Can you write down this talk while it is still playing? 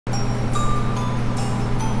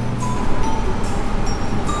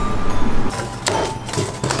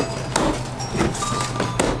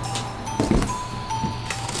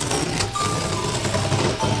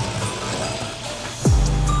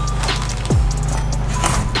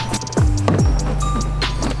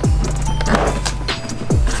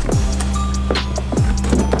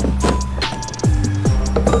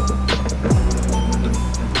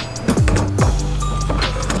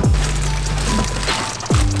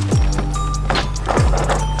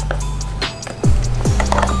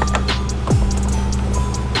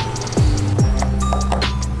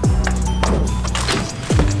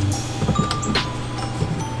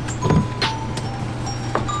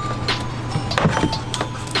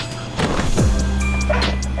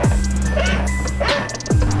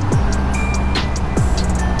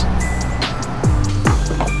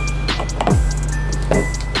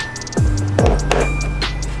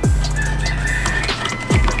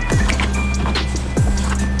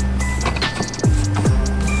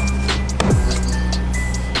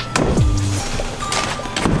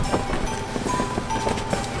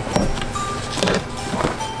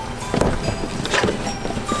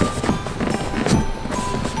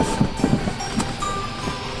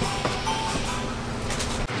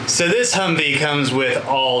So this Humvee comes with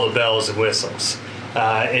all the bells and whistles.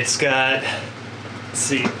 It's got, let's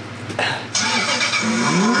see.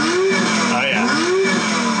 Oh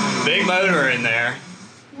yeah, big motor in there.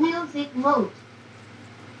 Music mode.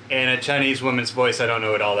 And a Chinese woman's voice, I don't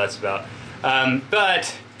know what all that's about.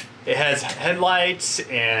 But it has headlights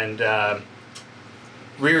and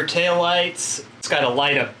rear tail lights. It's got a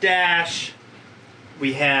light up dash.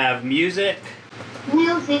 We have music.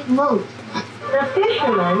 Music mode. The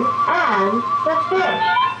fisherman and the fish.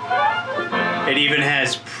 It even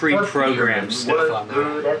has pre-programmed stuff on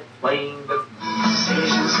there.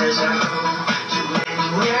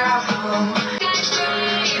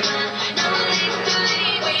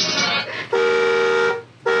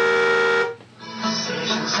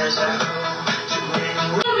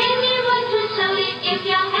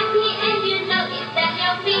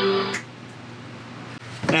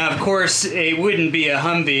 Now, of course, it wouldn't be a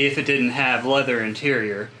Humvee if it didn't have leather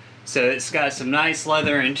interior. So it's got some nice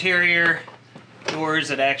leather interior, doors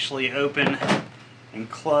that actually open and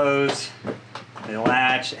close. They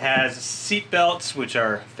latch. It has seat belts, which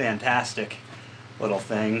are fantastic little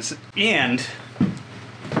things. And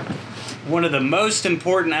one of the most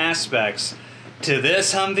important aspects to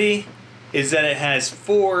this Humvee is that it has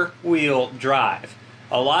four-wheel drive.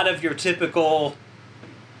 A lot of your typical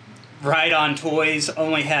ride-on toys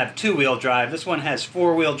only have two-wheel drive. This one has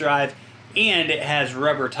four-wheel drive, and it has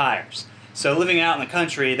rubber tires. So living out in the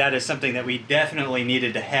country, that is something that we definitely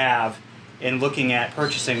needed to have in looking at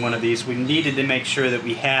purchasing one of these. We needed to make sure that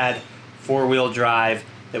we had four-wheel drive,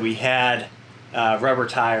 that we had rubber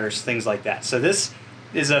tires, things like that. So this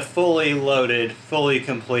is a fully loaded, fully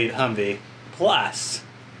complete Humvee. Plus,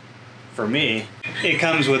 for me, it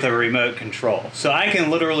comes with a remote control. So I can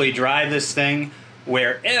literally drive this thing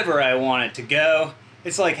wherever I want it to go.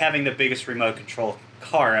 It's like having the biggest remote control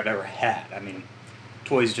car I've ever had. I mean,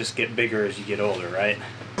 toys just get bigger as you get older, right?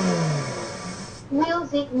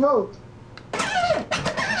 Music mode.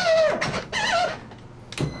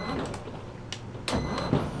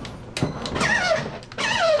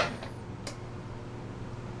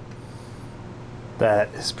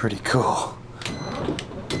 That is pretty cool.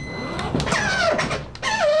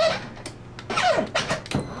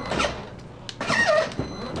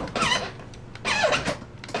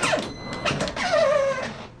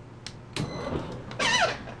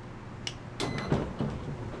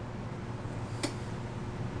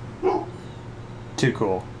 Too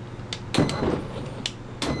cool.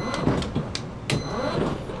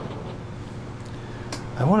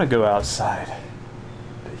 I want to go outside,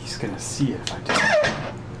 but he's gonna see it if I do.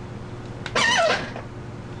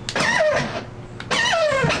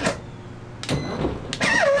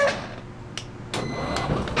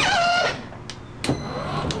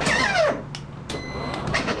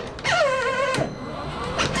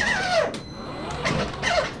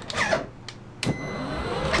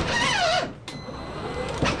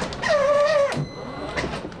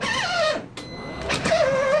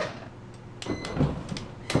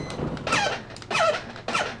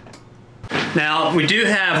 Now, we do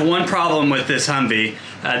have one problem with this Humvee.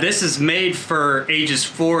 This is made for ages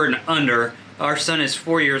 4 and under. Our son is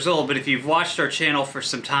 4 years old, but if you've watched our channel for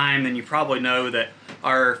some time, then you probably know that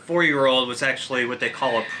our 4-year-old was actually what they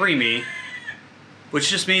call a preemie, which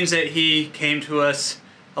just means that he came to us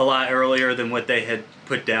a lot earlier than what they had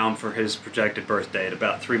put down for his projected birth date,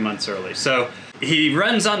 about 3 months early. So he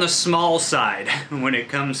runs on the small side when it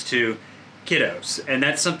comes to kiddos, and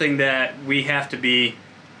that's something that we have to be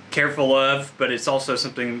careful of, but it's also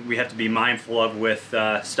something we have to be mindful of with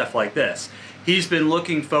stuff like this. He's been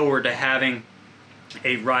looking forward to having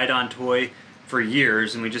a ride-on toy for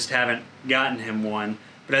years, and we just haven't gotten him one.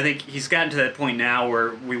 But I think he's gotten to that point now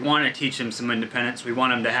where we want to teach him some independence. We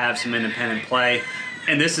want him to have some independent play,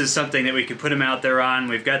 and this is something that we can put him out there on.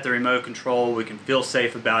 We've got the remote control. We can feel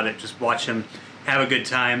safe about it. Just watch him have a good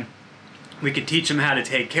time. We could teach him how to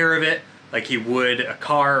take care of it like he would a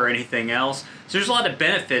car or anything else. So there's a lot of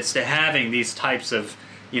benefits to having these types of,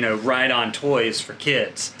 ride-on toys for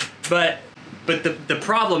kids. But the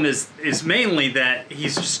problem is mainly that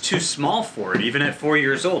he's just too small for it, even at 4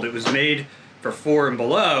 years old. It was made for 4 and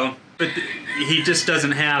below, but he just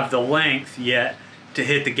doesn't have the length yet to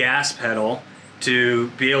hit the gas pedal to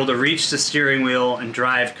be able to reach the steering wheel and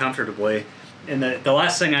drive comfortably. And the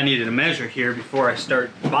last thing I needed to measure here before I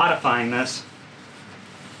start modifying this,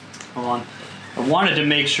 hold on, I wanted to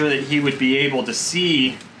make sure that he would be able to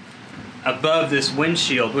see above this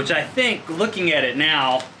windshield, which I think, looking at it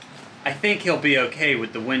now, I think he'll be okay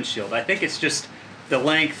with the windshield. I think it's just the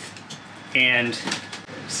length, and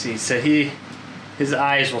let's see, so his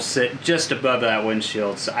eyes will sit just above that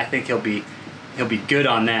windshield, so I think he'll be he'll be good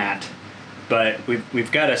on that. But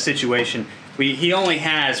we've got a situation. He only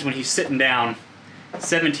has, when he's sitting down,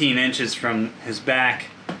 17 inches from his back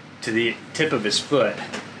to the tip of his foot,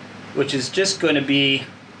 which is just going to be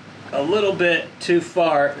a little bit too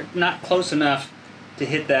far, not close enough to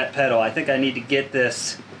hit that pedal. I think I need to get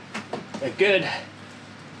this a good,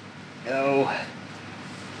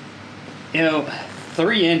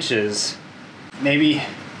 3 inches, maybe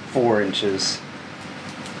 4 inches.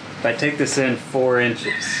 If I take this in 4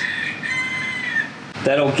 inches,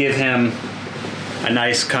 that'll give him a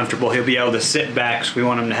nice, comfortable, he'll be able to sit back, so we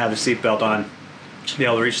want him to have the seatbelt on, be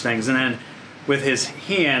able to reach things. And then with his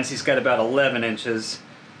hands, he's got about 11 inches.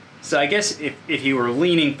 So I guess if he were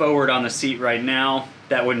leaning forward on the seat right now,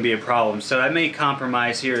 that wouldn't be a problem. So I may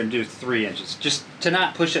compromise here and do 3 inches, just to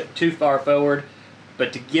not push it too far forward,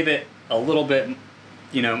 but to give it a little bit,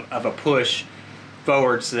 of a push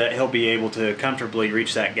forward so that he'll be able to comfortably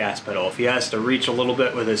reach that gas pedal. If he has to reach a little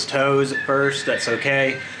bit with his toes at first, that's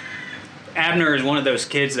okay. Abner is one of those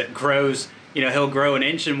kids that grows, he'll grow an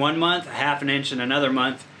inch in 1 month, half an inch in another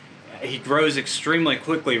month. He grows extremely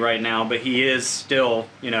quickly right now, but he is still,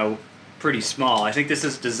 pretty small. I think this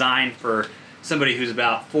is designed for somebody who's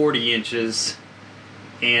about 40 inches,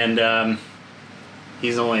 and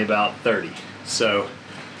he's only about 30. So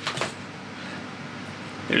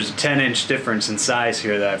there's a 10-inch difference in size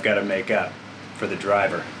here that I've got to make up for the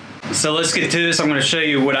driver. So let's get to this. I'm going to show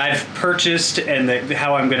you what I've purchased and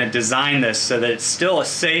how I'm going to design this so that it's still a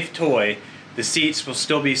safe toy. The seats will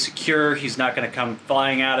still be secure. He's not going to come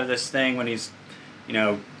flying out of this thing when he's,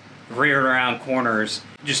 rearing around corners.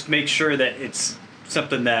 Just make sure that it's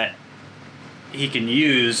something that he can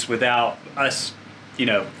use without us,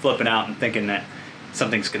 flipping out and thinking that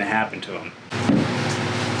something's going to happen to him.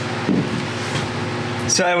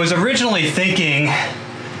 So I was originally thinking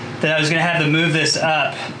that I was going to have to move this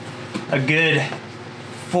up a good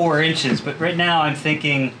 4 inches, but right now I'm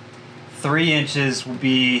thinking 3 inches will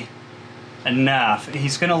be enough.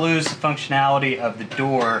 He's going to lose the functionality of the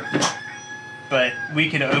door, but we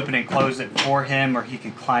could open and close it for him, or he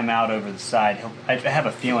could climb out over the side. I have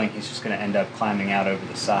a feeling he's just going to end up climbing out over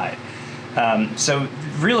the side. So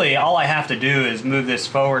really all I have to do is move this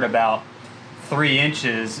forward about 3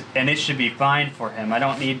 inches and it should be fine for him. I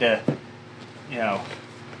don't need to,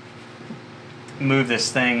 move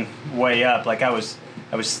this thing way up like I was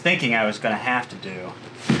thinking I was going to have to do.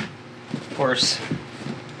 Of course,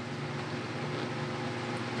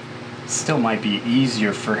 still might be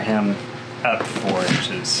easier for him up 4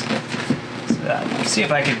 inches. So, let's see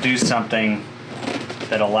if I could do something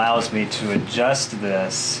that allows me to adjust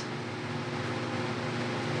this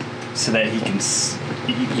so that he can,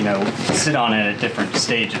 sit on it at different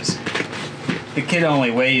stages. The kid only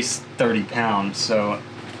weighs 30 pounds, so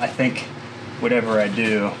I think whatever I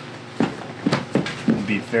do will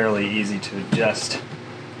be fairly easy to adjust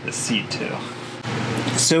the seat to.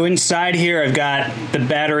 So inside here I've got the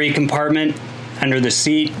battery compartment under the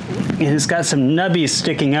seat, and it's got some nubbies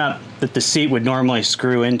sticking up that the seat would normally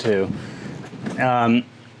screw into.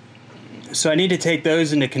 So I need to take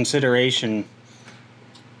those into consideration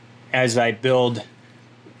as I build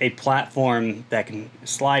a platform that can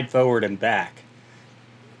slide forward and back.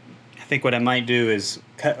 I think what I might do is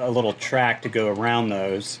cut a little track to go around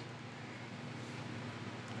those.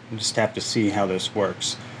 We'll just have to see how this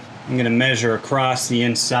works. I'm going to measure across the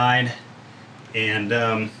inside, and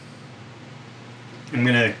I'm going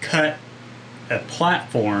to cut a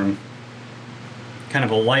platform, kind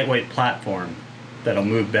of a lightweight platform that'll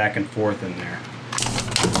move back and forth in there.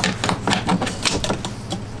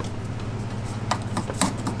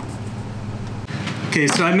 Okay,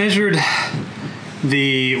 so I measured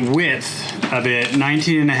the width of it,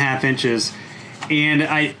 19.5 inches, and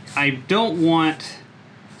I don't want,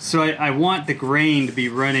 so I want the grain to be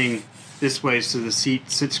running this way so the seat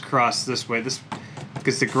sits across this way,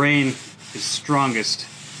 because the grain is strongest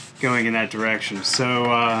going in that direction. So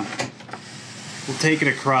we'll take it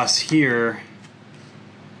across here,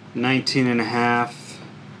 19.5.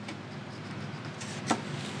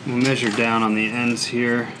 We'll measure down on the ends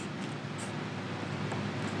here.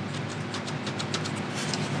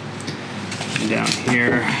 Down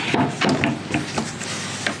here.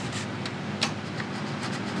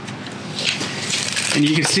 And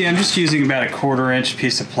you can see I'm just using about a 1/4 inch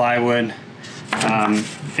piece of plywood, and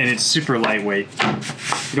it's super lightweight.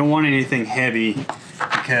 You don't want anything heavy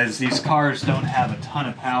because these cars don't have a ton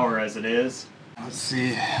of power as it is. Let's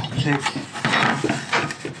see, I'll take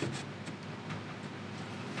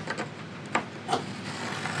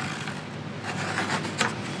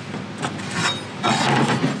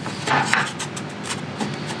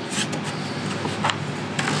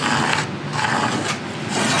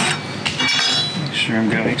I'm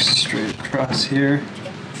going straight across here.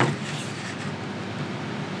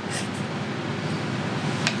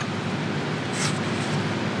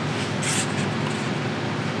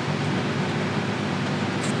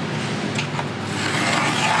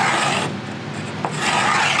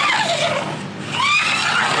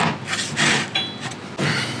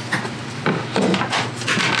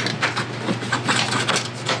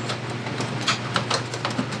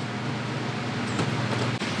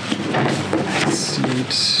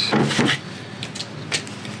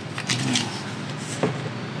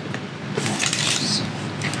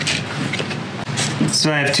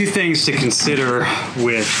 So I have two things to consider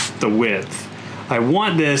with the width. I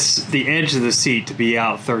want the edge of the seat to be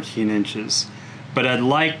out 13 inches, but I'd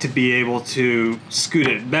like to be able to scoot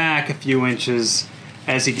it back a few inches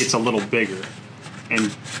as it gets a little bigger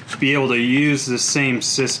and be able to use the same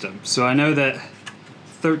system. So I know that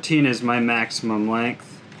 13 is my maximum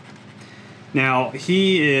length. Now the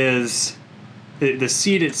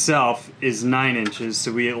seat itself is 9 inches,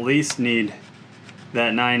 so we at least need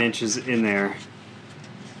that 9 inches in there.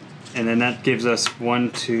 And then that gives us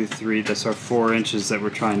 1, 2, 3, that's our 4 inches that we're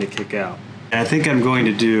trying to kick out. I think I'm going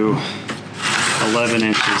to do 11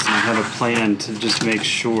 inches, and I have a plan to just make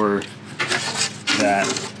sure that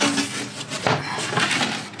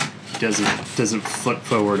it doesn't flip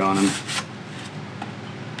forward on him.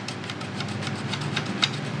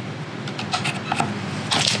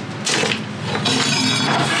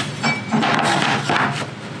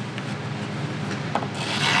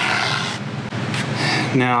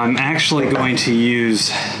 Now I'm actually going to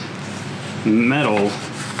use metal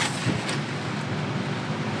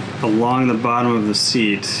along the bottom of the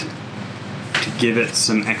seat to give it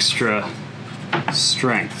some extra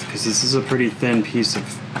strength, because this is a pretty thin piece of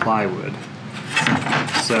plywood.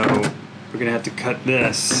 So we're going to have to cut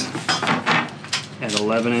this at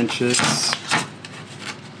 11 inches.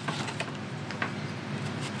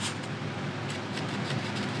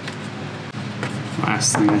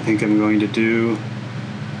 Last thing I think I'm going to do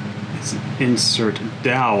is insert a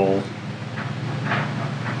dowel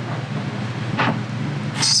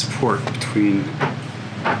support between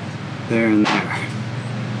there and there.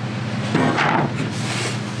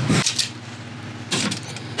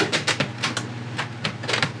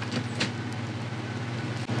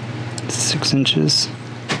 It's 6 inches.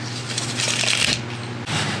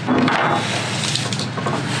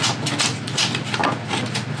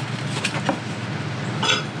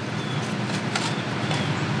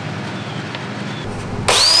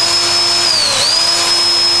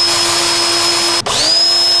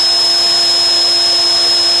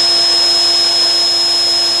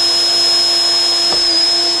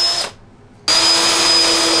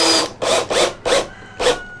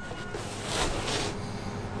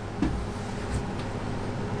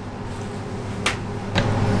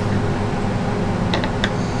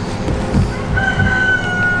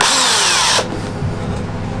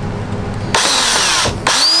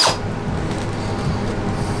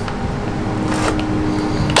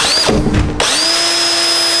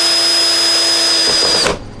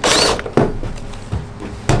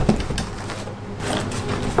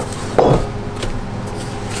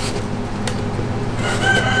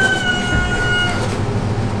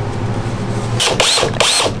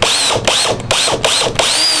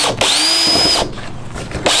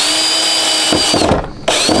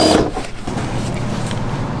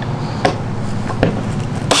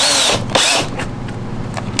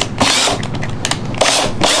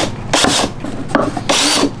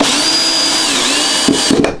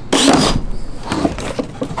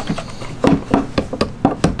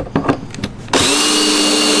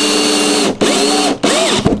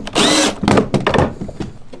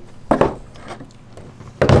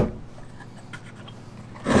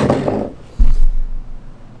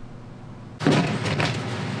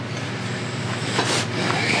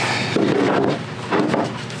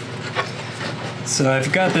 So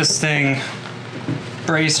I've got this thing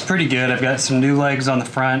braced pretty good. I've got some new legs on the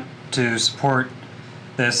front to support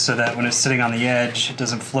this so that when it's sitting on the edge it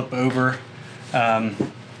doesn't flip over.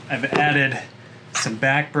 I've added some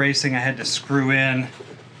back bracing I had to screw in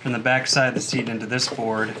from the back side of the seat into this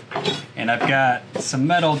board, and I've got some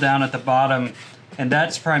metal down at the bottom, and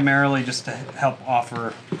that's primarily just to help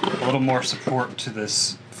offer a little more support to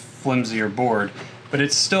this flimsier board. But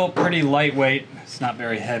it's still pretty lightweight, it's not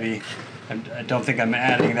very heavy. I don't think I'm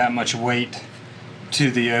adding that much weight to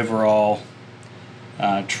the overall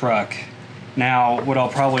truck. Now what I'll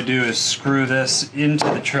probably do is screw this into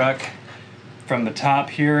the truck from the top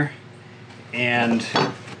here, and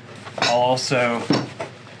I'll also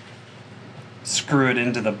screw it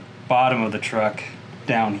into the bottom of the truck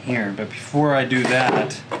down here. But before I do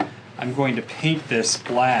that, I'm going to paint this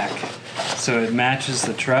black so it matches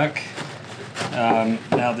the truck.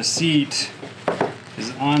 Now the seat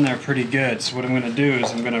is on there pretty good, so what I'm going to do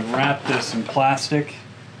is I'm going to wrap this in plastic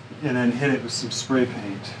and then hit it with some spray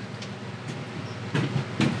paint.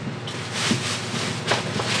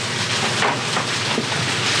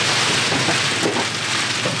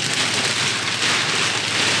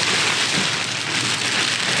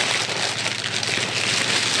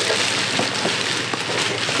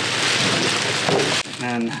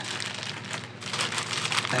 And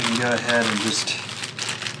I can go ahead and just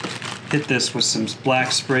hit this with some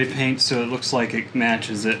black spray paint so it looks like it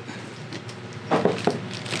matches it.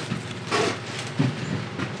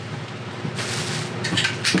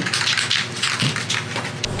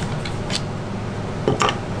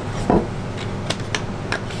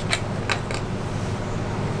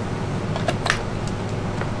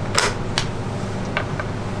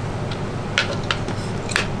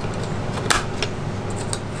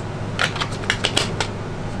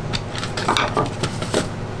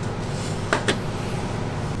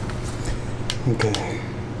 Okay.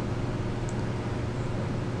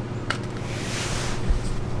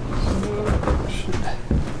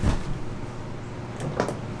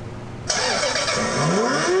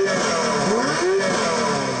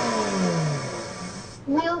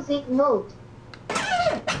 Music mode.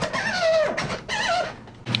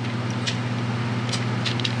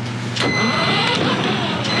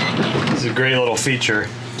 This is a great little feature.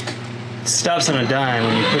 It stops on a dime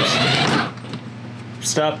when you push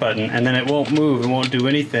stop button, and then it won't move, it won't do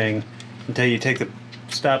anything until you take the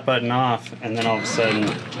stop button off, and then all of a sudden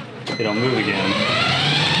it'll move again.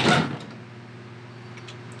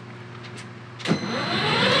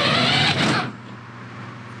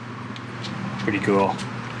 Pretty cool.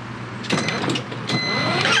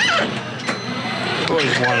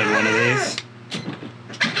 Always wanted one of these.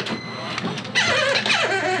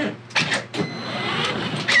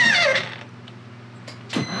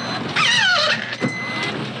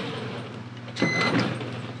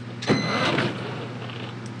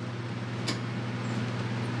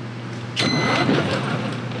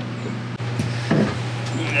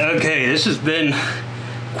 Okay, this has been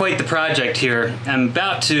quite the project here. I'm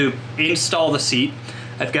about to install the seat.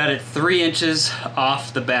 I've got it 3 inches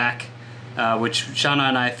off the back, which Shauna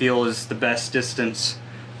and I feel is the best distance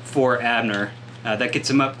for Abner. That gets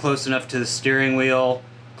him up close enough to the steering wheel,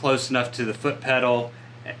 close enough to the foot pedal,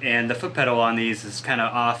 and the foot pedal on these is kind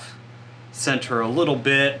of off center a little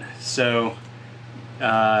bit, so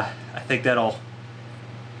I think that'll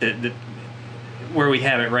where we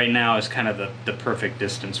have it right now is kind of the perfect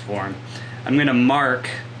distance for him. I'm going to mark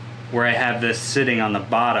where I have this sitting on the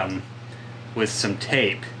bottom with some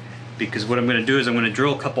tape, because what I'm going to do is I'm going to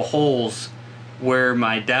drill a couple holes where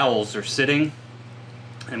my dowels are sitting.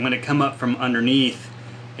 I'm going to come up from underneath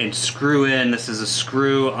and screw in. This is a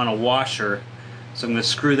screw on a washer, so I'm going to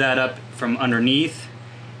screw that up from underneath,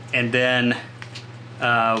 and then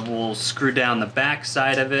we'll screw down the back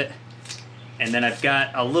side of it. And then I've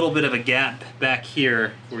got a little bit of a gap back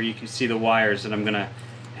here where you can see the wires that I'm gonna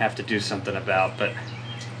have to do something about. But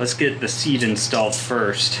let's get the seat installed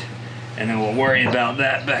first, and then we'll worry about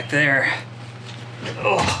that back there.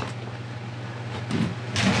 Oh.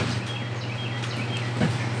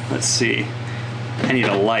 Let's see. I need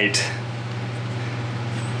a light.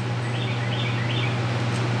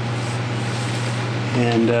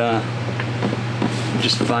 And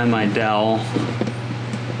just find my dowel.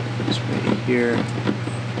 Right here.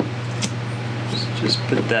 Just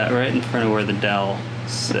put that right in front of where the dowel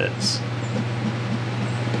sits.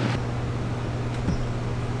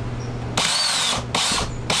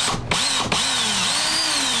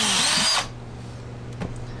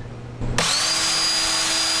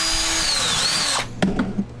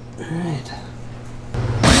 Alright.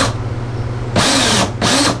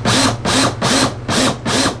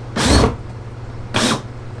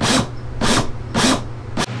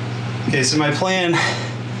 Okay, so my plan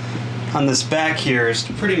on this back here is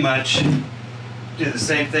to pretty much do the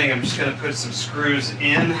same thing. I'm just going to put some screws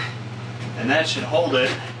in, and that should hold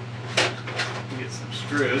it. Get some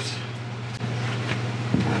screws.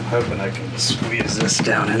 I'm hoping I can squeeze this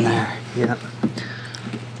down in there. Yep.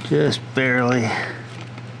 Just barely.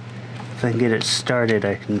 If I can get it started,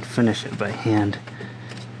 I can finish it by hand.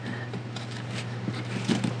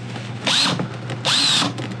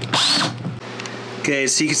 Okay,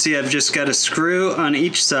 so you can see I've just got a screw on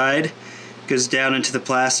each side, goes down into the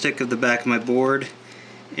plastic of the back of my board,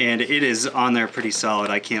 and it is on there pretty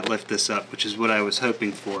solid. I can't lift this up, which is what I was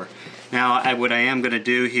hoping for. Now, what I am going to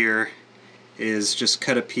do here is just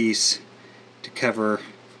cut a piece to cover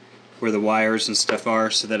where the wires and stuff are,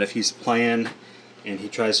 so that if he's playing and he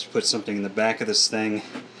tries to put something in the back of this thing,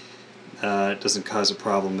 it doesn't cause a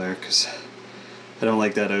problem there, because I don't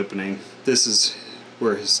like that opening. This is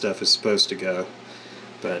where his stuff is supposed to go,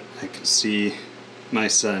 but I can see my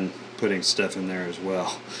son putting stuff in there as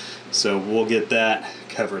well. So we'll get that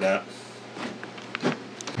covered up.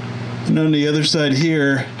 And on the other side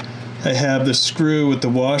here, I have the screw with the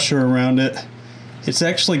washer around it. It's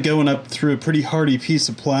actually going up through a pretty hardy piece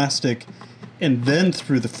of plastic and then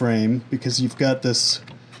through the frame, because you've got this,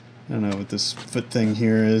 I don't know what this foot thing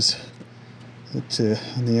here is,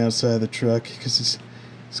 on the outside of the truck, because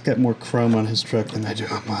he's got more chrome on his truck than I do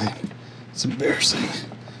on mine. It's embarrassing.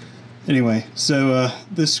 Anyway, so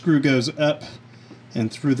this screw goes up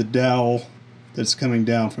and through the dowel that's coming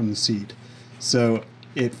down from the seat. So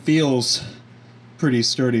it feels pretty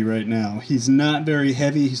sturdy right now. He's not very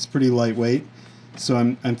heavy, he's pretty lightweight. So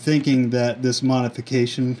I'm thinking that this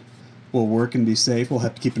modification will work and be safe. We'll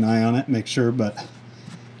have to keep an eye on it, make sure, but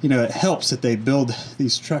you know, it helps that they build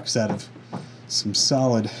these trucks out of some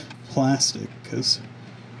solid plastic, because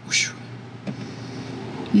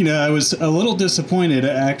you know, I was a little disappointed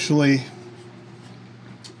actually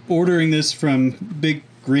ordering this from Big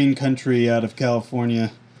Green Country out of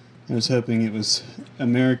California. I was hoping it was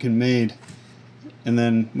American made, and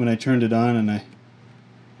then when I turned it on and I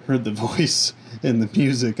heard the voice and the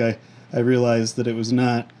music, I realized that it was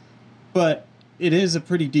not. But it is a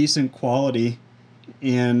pretty decent quality,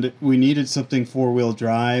 and we needed something four-wheel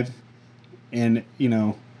drive, and you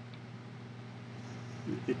know,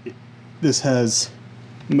 this has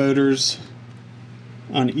motors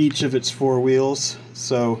on each of its four wheels,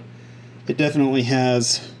 so it definitely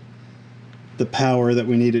has the power that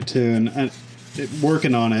we need it to. And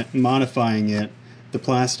working on it, modifying it, the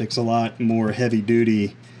plastic's a lot more heavy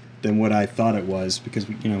duty than what I thought it was, because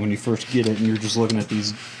you know, when you first get it and you're just looking at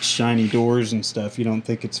these shiny doors and stuff, you don't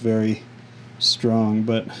think it's very strong,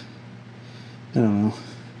 but I don't know.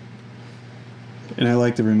 And I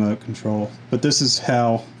like the remote control, but this is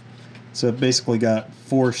how, so I've basically got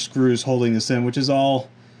 4 screws holding this in, which is all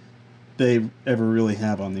they ever really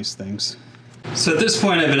have on these things. So at this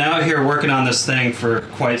point, I've been out here working on this thing for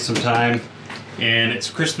quite some time, and it's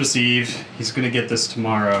Christmas Eve. He's going to get this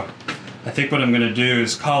tomorrow. I think what I'm going to do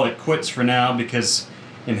is call it quits for now, because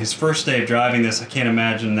in his first day of driving this, I can't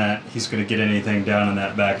imagine that he's going to get anything down in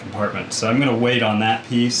that back compartment. So I'm going to wait on that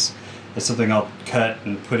piece. It's something I'll cut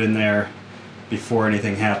and put in there before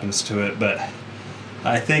anything happens to it. But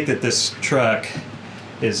I think that this truck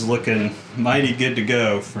is looking mighty good to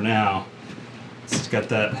go for now. It's got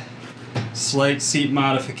that slight seat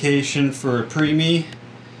modification for Preemie,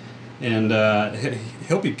 and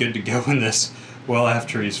he'll be good to go in this well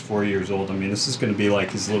after he's 4 years old. I mean, this is going to be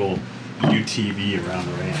like his little UTV around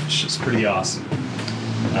the ranch. It's pretty awesome.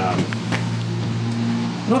 I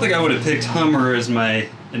don't think I would have picked Hummer as my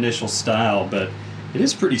initial style, but it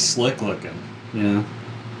is pretty slick looking, you know.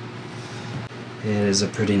 It is a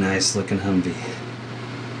pretty nice looking Humvee.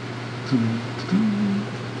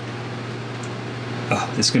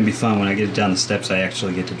 Oh, it's going to be fun when I get it down the steps. I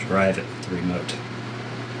actually get to drive it with the remote.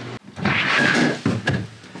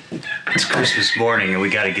 It's Christmas morning and we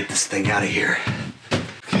got to get this thing out of here.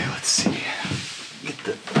 Okay, let's see.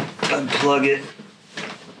 Unplug it.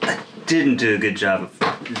 I didn't do a good job of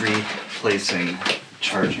replacing the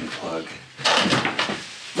charging plug.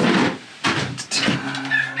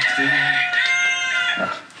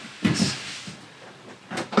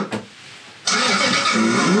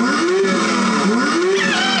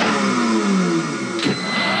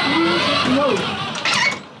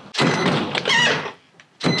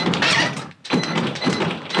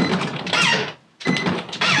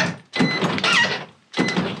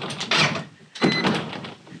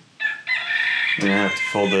 I'm gonna have to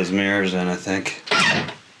fold those mirrors in, I think.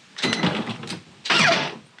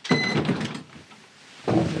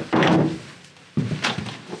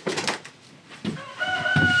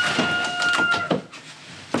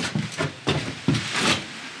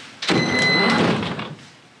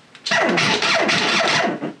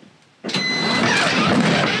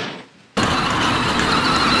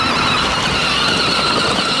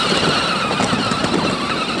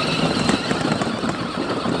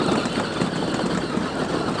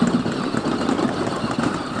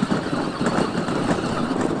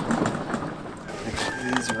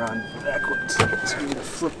 On backwards, so I'm going to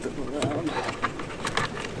flip them around.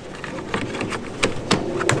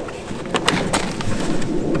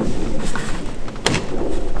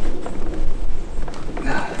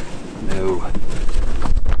 No.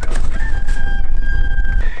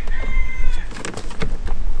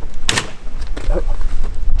 Oh,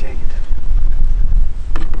 dang it.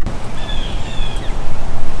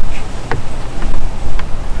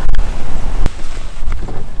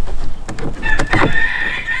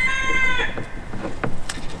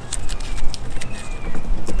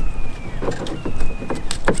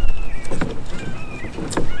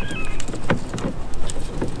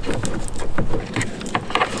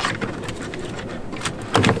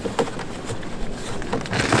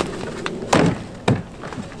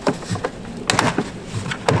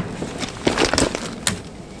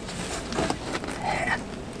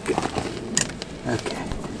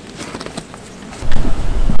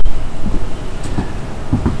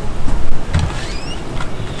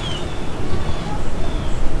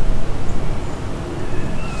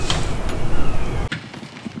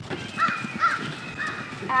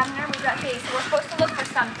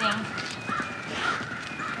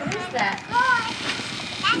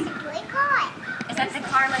 that the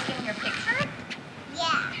car like in your picture?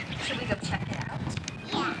 Yeah. Should we go check it out?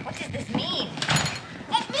 Yeah. What does this mean?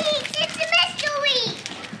 It means it's a mystery.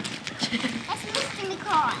 That's a mystery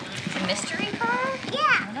car. It's a mystery car?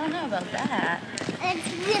 Yeah. I don't know about that. It's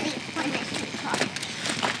really a mystery car.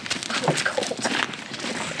 Oh, it's cold.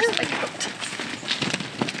 It's my coat.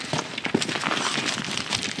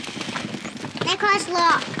 That car's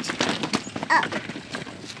locked. Oh.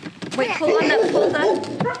 Wait, pull on that, pull that.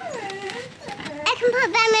 I can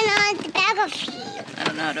put Batman on the back of you. I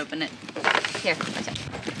don't know how to open it. Here, okay.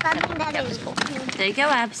 That was cool. Batman. There you go,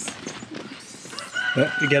 Abs. Oh,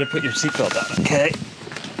 you gotta put your seatbelt on, okay?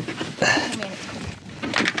 I mean,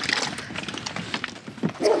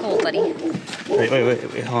 it's cold, buddy.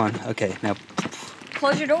 Wait, hold on. Okay, now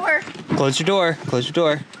Close your door. close your door. Close your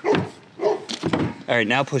door. All right,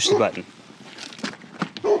 now push the button.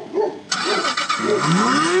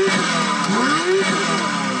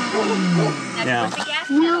 Now, Now. push the gas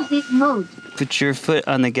pedal. Music mode. Put your foot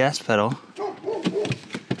on the gas pedal.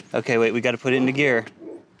 Okay, wait, we gotta put it into gear.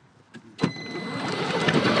 Don't hit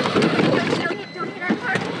our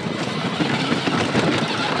car.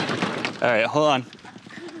 All right, hold on.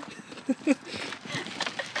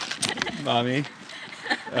 Mommy.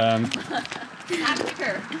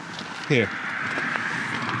 After. Here.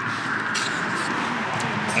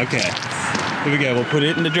 Okay. Here we go. We'll put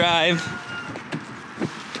it into drive.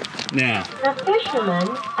 Now, The fisherman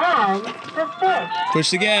and the fish. push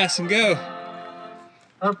the gas and go.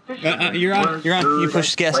 You're on. You're on. You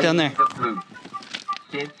push the gas down there.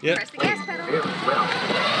 Yep. Press the gas pedal. Well, Stop,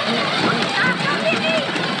 don't hit me.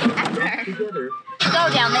 After. together. Go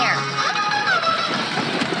down there.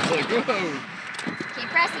 It's like, whoa. Keep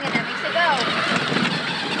pressing it, that makes it go.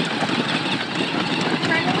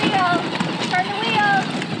 Turn the wheel. Turn the wheel.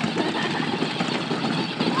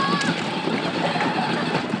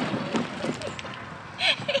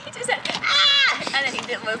 He just said, ah! And then he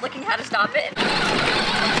was looking how to stop it.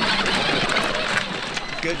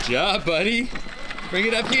 Good job, buddy. Bring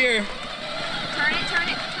it up here. Turn it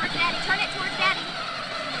towards daddy. Turn it towards daddy.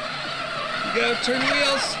 You go. Turn the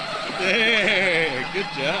wheels. There. Good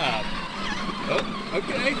job. Oh,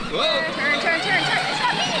 okay. Whoa. Turn. It's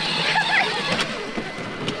not me.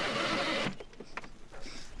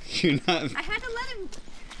 You're not. I had to let him.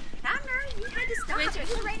 Abner, you had to stop. He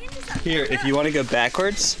ran into something. Here, if you want to go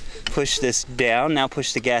backwards, push this down. Now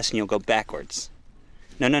push the gas and you'll go backwards.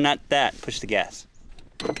 No, not that. Push the gas.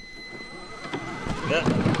 Yep,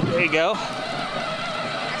 there you go.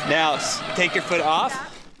 Now, take your foot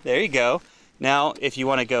off. There you go. Now, if you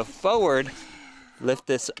want to go forward, lift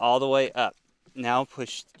this all the way up. Now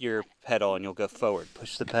push your pedal and you'll go forward.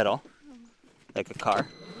 Push the pedal like a car.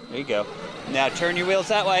 There you go. Now turn your wheels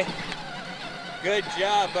that way. Good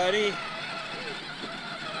job, buddy.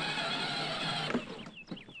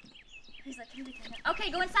 He's like, can we turn it?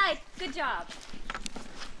 Okay, go inside. Good job.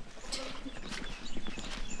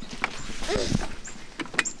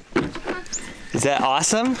 Is that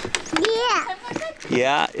awesome? Yeah.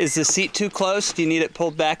 Yeah. Is the seat too close? Do you need it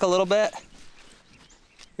pulled back a little bit?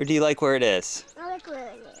 Or do you like where it is? I like where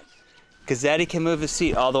it is. Because Daddy can move the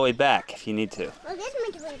seat all the way back if you need to. Well, this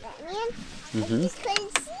might be Batman. Mm-hmm. I just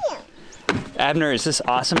couldn't see him. Abner, is this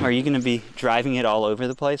awesome? Are you going to be driving it all over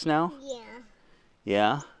the place now? Yeah.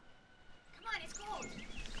 Yeah?